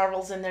more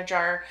marbles in the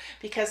jar,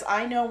 because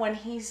I know when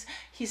he's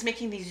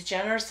making these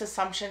generous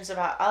assumptions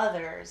about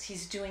others,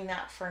 he's doing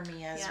that for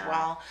me as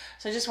well.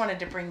 So I just wanted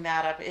to bring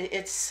that up.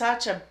 It's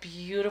such a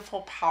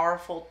beautiful,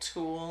 powerful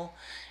tool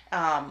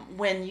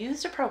when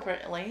used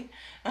appropriately.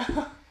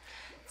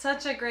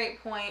 Such a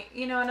great point.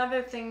 You know,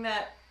 another thing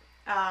that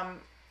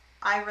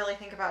I really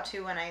think about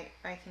too when I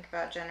think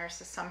about generous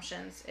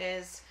assumptions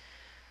is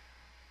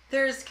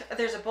there's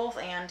a both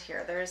and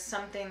here. There's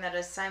something that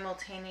is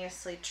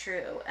simultaneously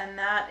true, and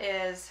that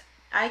is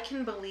I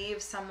can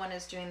believe someone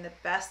is doing the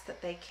best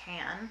that they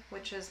can,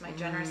 which is my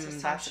generous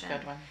assumption.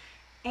 That's a good one.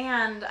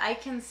 And I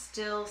can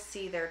still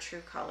see their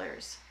true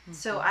colors.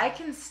 So I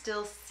can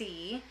still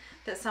see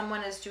that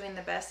someone is doing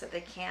the best that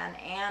they can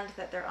and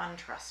that they're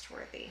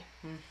untrustworthy.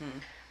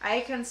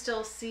 I can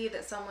still see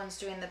that someone's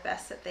doing the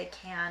best that they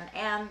can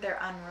and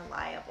they're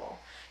unreliable.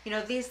 You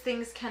know, these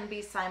things can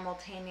be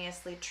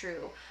simultaneously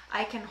true.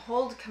 I can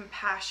hold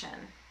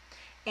compassion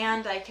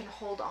and I can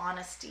hold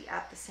honesty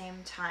at the same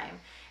time.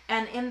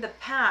 And in the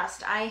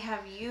past, I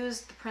have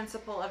used the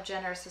principle of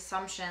generous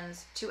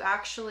assumptions to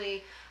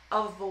actually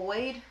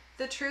avoid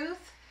the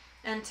truth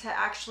and to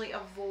actually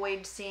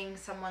avoid seeing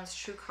someone's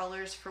true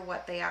colors for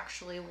what they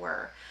actually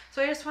were.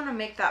 So I just want to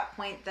make that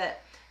point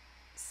that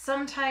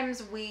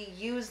sometimes we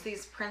use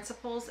these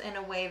principles in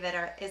a way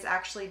that is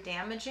actually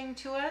damaging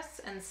to us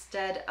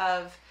instead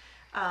of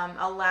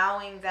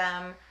allowing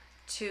them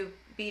to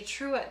be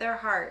true at their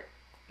heart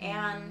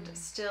and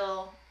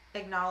still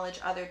acknowledge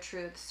other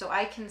truths. So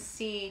I can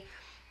see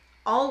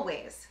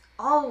always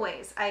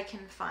I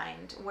can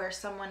find where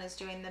someone is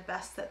doing the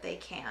best that they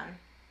can.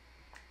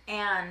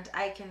 And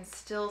I can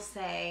still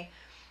say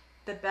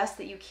the best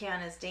that you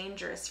can is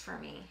dangerous for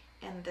me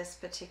in this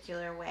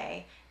particular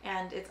way,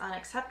 and it's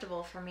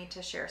unacceptable for me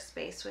to share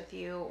space with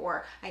you,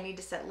 or I need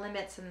to set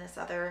limits in this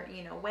other,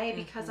 way,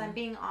 because I'm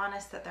being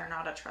honest that they're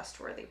not a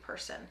trustworthy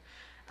person.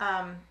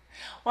 Well,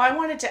 I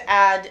wanted to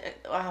add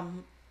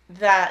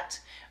that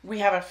we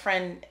have a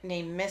friend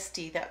named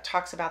Misty that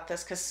talks about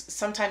this, because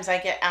sometimes I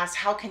get asked,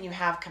 how can you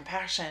have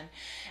compassion?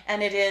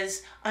 And it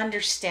is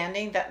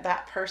understanding that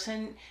that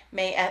person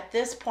may at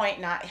this point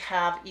not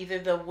have either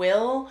the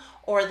will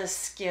or the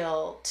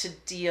skill to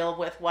deal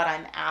with what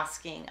I'm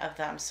asking of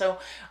them. So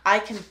I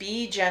can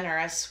be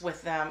generous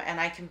with them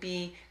and I can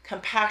be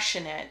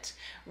compassionate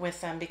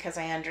with them because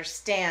I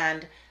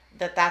understand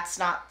that that's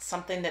not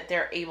something that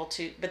they're able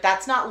to, but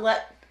that's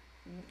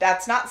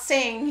not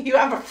saying you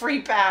have a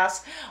free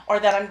pass or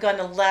that I'm going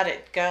to let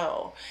it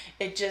go.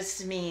 It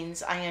just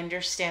means I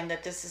understand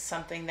that this is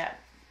something that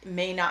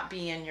may not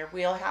be in your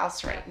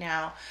wheelhouse right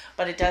now,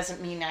 but it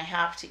doesn't mean I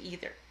have to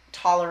either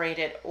tolerate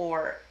it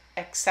or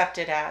accept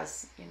it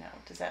as,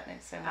 does that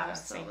make sense?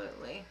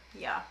 Absolutely.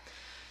 Yeah.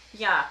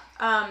 Yeah.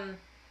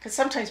 Because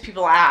sometimes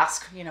people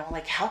ask,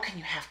 like, how can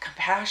you have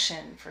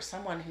compassion for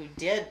someone who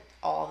did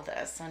all of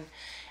this?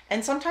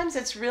 And sometimes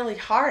it's really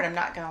hard, I'm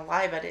not going to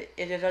lie, but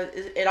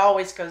it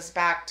always goes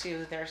back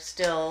to they're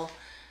still,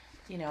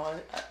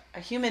 a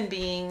human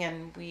being,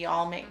 and we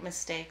all make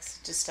mistakes.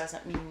 It just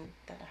doesn't mean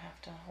that I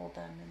have to hold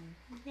them.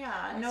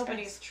 Yeah,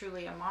 nobody's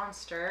truly a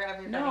monster.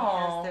 Everybody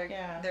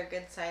has their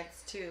good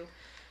sides too.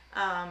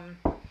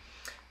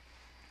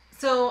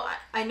 So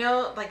I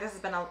know, this has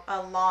been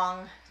a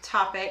long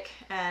topic,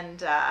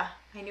 and I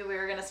knew we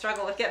were going to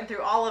struggle with getting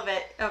through all of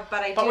it,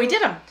 but we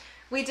did them.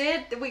 We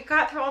did. We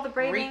got through all the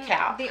braving.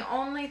 Recap. The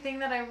only thing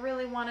that I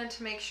really wanted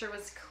to make sure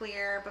was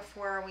clear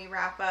before we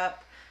wrap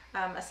up,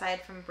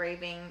 aside from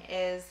braving,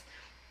 is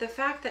the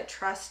fact that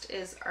trust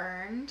is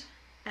earned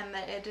and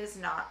that it is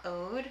not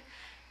owed.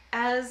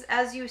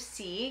 As you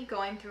see,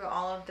 going through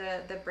all of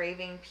the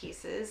braving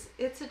pieces,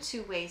 it's a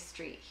two-way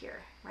street here,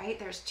 right?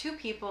 There's two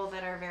people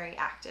that are very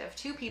active.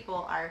 Two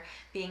people are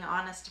being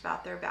honest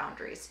about their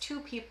boundaries. Two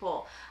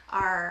people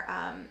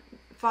are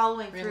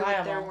following through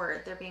with their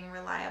word. They're being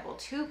reliable.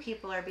 Two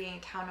people are being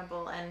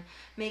accountable and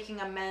making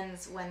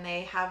amends when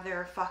they have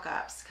their fuck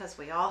ups, because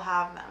we all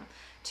have them.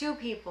 Two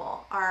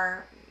people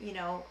are,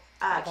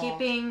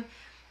 keeping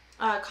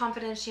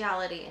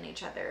confidentiality in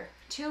each other.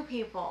 Two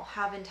people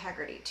have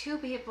integrity. Two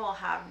people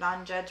have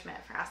non-judgment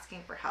for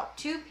asking for help.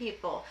 Two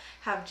people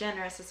have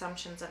generous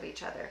assumptions of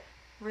each other.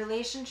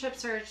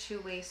 Relationships are a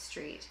two-way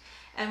street.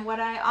 And what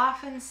I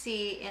often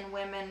see in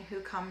women who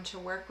come to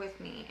work with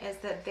me is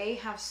that they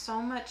have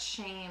so much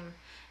shame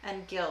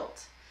and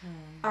guilt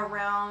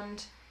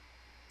around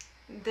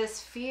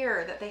this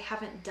fear that they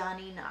haven't done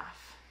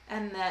enough,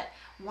 and that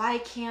why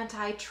can't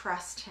I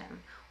trust him?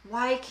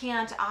 Why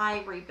can't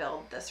I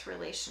rebuild this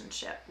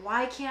relationship?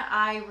 Why can't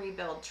I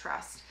rebuild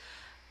trust?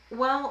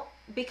 Well,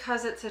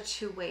 because it's a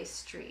two-way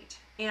street.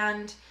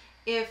 And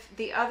if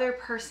the other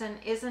person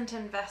isn't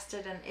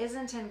invested and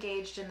isn't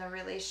engaged in the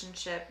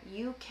relationship,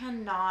 you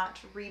cannot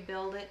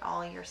rebuild it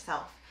all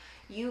yourself.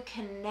 You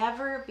can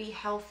never be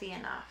healthy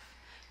enough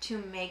to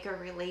make a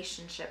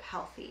relationship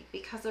healthy,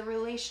 because a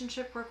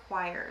relationship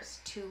requires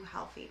two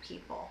healthy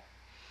people.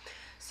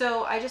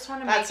 So I just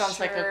want to make sure. That sounds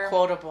like a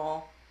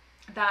quotable.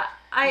 That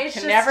you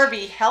can never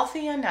be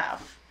healthy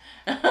enough.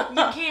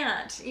 You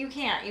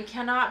can't. You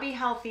cannot be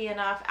healthy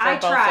enough. For I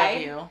both tried.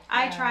 of you.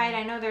 I tried.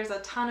 I know there's a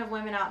ton of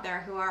women out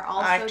there who are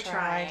also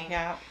trying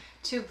yeah.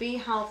 to be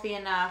healthy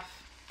enough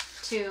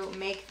to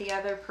make the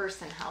other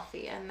person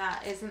healthy, and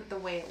that isn't the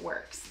way it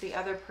works. The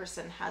other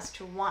person has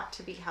to want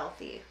to be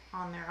healthy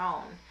on their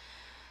own.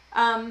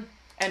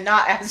 And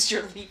not as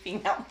you're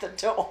leaving out the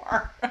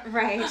door.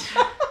 Right.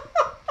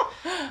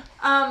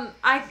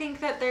 I think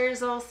that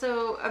there's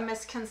also a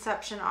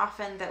misconception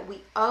often that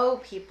we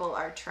owe people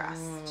our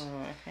trust.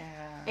 Yeah.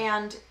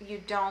 And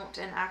you don't,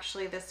 and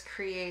actually this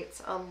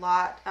creates a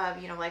lot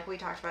of, like we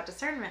talked about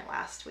discernment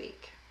last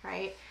week,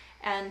 right?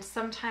 And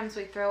sometimes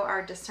we throw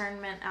our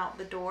discernment out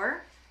the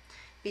door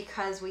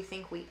because we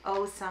think we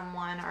owe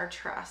someone our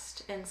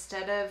trust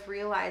instead of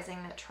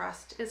realizing that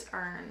trust is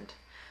earned.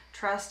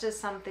 Trust is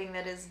something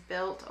that is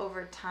built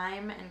over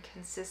time and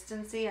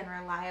consistency and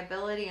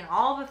reliability and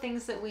all the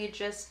things that we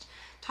just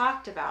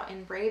talked about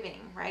in braving,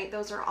 right?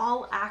 Those are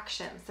all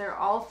actions. They're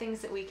all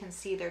things that we can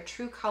see. They're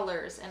true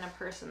colors in a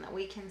person, that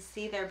we can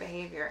see their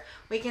behavior.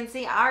 We can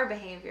see our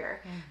behavior,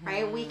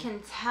 right? We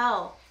can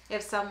tell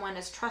if someone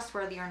is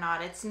trustworthy or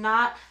not. It's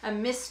not a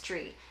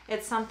mystery.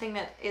 It's something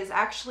that is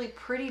actually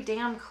pretty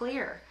damn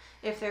clear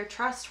if they're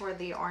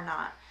trustworthy or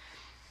not.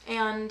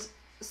 And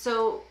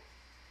so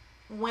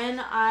when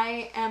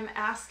I am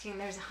asking,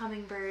 there's a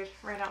hummingbird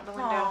right out the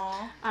window.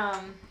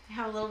 I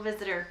have a little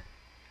visitor.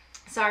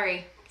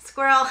 Sorry,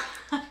 squirrel,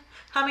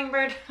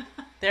 hummingbird.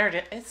 There it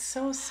is. It's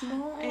so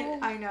small.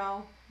 I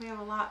know. We have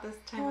a lot this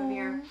time of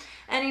year.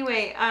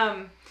 Anyway,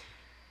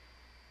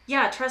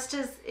 yeah, trust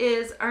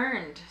is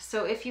earned.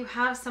 So if you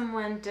have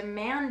someone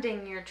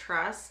demanding your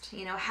trust,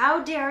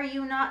 how dare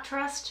you not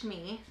trust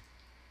me?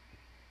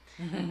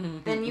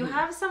 Then you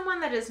have someone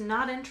that is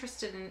not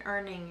interested in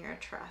earning your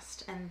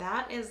trust, and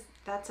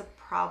that's a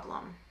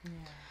problem. Yeah.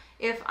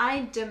 If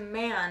I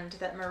demand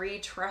that Marie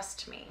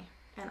trust me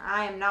and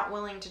I am not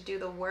willing to do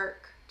the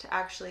work to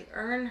actually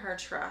earn her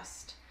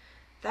trust,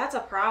 that's a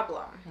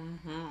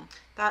problem.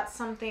 That's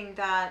something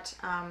that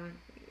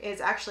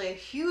is actually a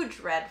huge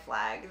red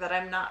flag, that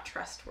I'm not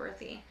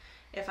trustworthy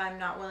if I'm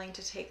not willing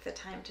to take the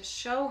time to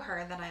show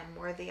her that I'm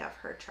worthy of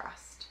her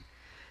trust.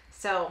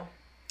 So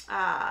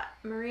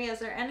Marie, is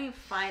there any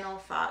final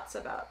thoughts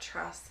about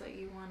trust that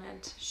you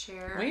wanted to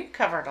share? We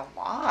covered a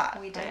lot.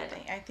 We did.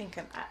 I think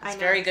it's a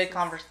very good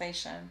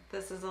conversation.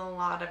 This is a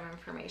lot of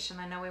information.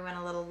 I know we went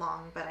a little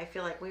long, but I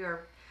feel like we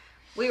were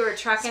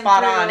trucking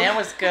spot through. on. It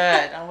was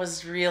good. It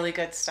was really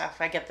good stuff.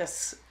 I get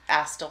this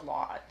asked a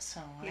lot, so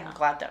I'm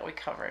glad that we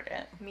covered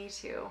it. Me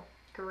too.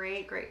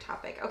 Great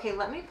topic. Okay,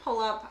 let me pull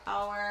up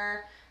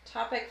our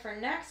topic for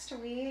next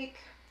week.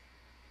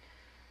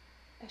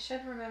 I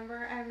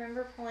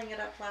remember pulling it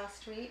up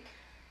last week.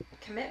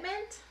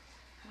 Commitment?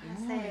 I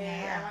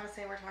want to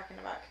say we're talking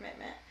about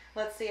commitment.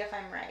 Let's see if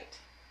I'm right.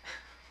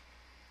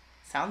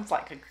 Sounds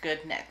like a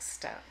good next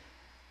step.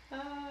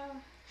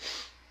 All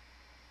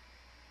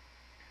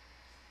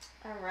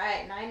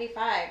right,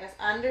 95 is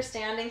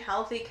understanding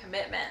healthy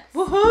commitments.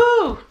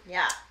 Woohoo!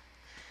 Yeah.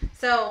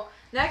 So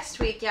next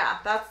week,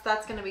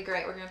 that's going to be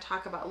great. We're going to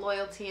talk about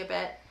loyalty a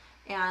bit.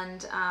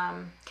 And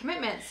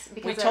commitments,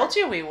 because we told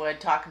you we would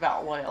talk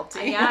about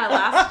loyalty. Yeah,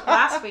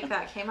 last week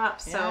that came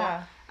up. So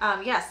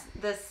yes,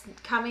 this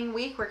coming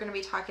week we're going to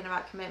be talking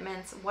about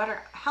commitments. What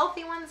are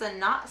healthy ones and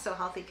not so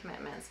healthy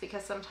commitments?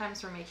 Because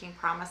sometimes we're making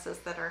promises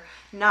that are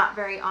not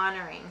very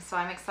honoring. So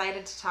I'm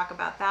excited to talk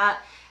about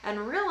that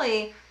and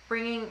really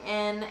bringing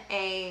in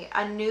a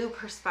new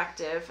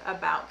perspective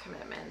about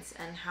commitments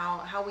and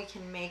how we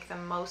can make the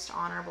most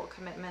honorable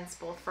commitments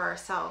both for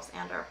ourselves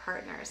and our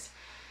partners.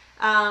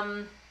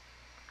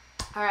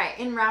 All right,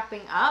 in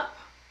wrapping up,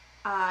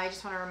 I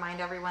just want to remind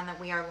everyone that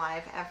we are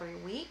live every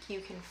week. You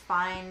can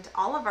find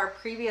all of our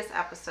previous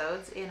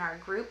episodes in our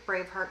group,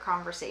 Braveheart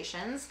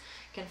Conversations.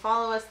 You can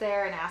follow us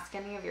there and ask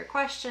any of your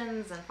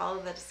questions and follow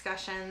the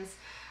discussions.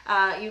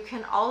 You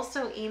can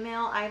also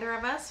email either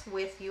of us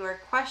with your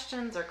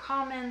questions or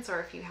comments, or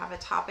if you have a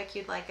topic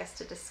you'd like us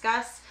to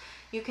discuss.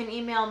 You can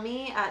email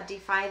me at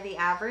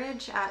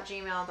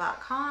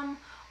defytheaverage@gmail.com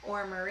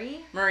or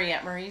Marie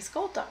at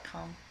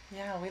mariesgold.com.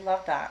 Yeah, we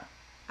love that.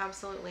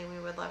 Absolutely, we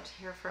would love to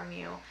hear from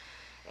you.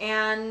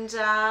 And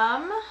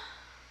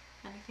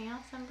anything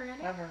else, Brandy?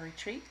 We have a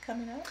retreat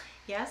coming up.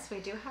 Yes, we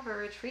do have a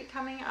retreat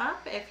coming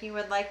up. If you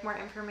would like more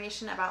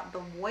information about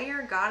the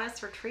Warrior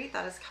Goddess Retreat,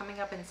 that is coming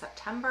up in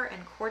September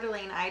in Coeur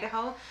d'Alene,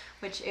 Idaho,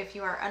 which if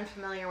you are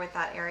unfamiliar with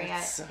that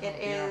area, it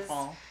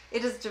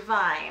is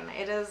divine.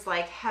 It is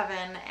like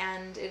heaven,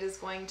 and it is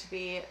going to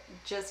be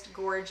just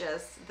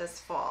gorgeous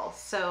this fall.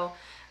 So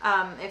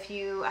if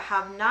you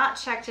have not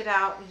checked it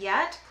out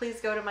yet,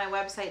 please go to my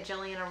website,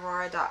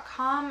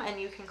 jillianaurora.com, and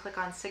you can click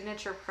on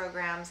Signature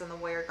Programs and the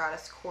Warrior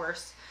Goddess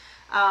course.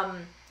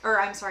 The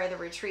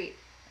retreat.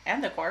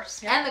 And the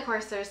course. Yeah. And the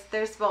course,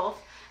 there's both.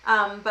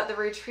 But the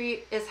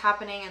retreat is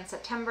happening in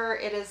September.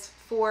 It is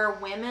for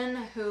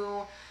women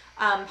who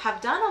have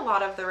done a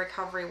lot of the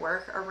recovery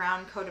work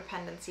around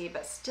codependency,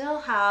 but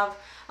still have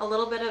a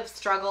little bit of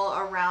struggle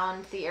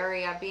around the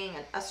area of being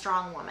a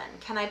strong woman.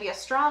 Can I be a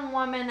strong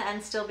woman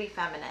and still be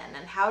feminine?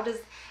 And how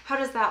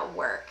does that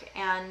work?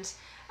 And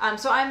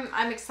so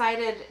I'm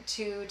excited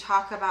to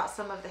talk about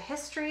some of the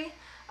history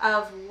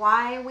of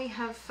why we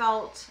have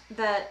felt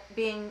that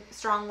being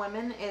strong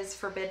women is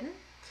forbidden.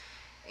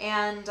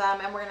 And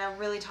we're going to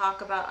really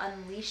talk about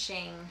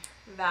unleashing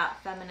that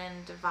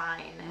feminine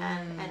divine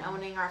and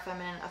owning our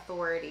feminine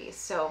authority.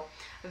 So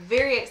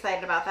very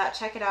excited about that.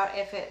 Check it out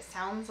if it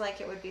sounds like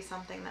it would be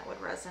something that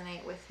would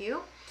resonate with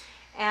you.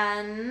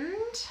 And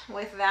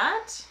with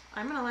that,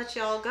 I'm going to let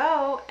you all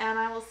go, and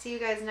I will see you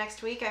guys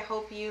next week. I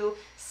hope you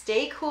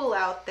stay cool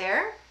out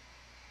there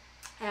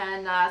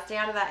and stay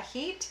out of that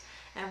heat,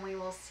 and we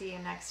will see you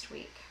next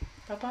week.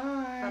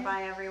 Bye-bye.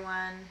 Bye-bye,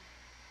 everyone.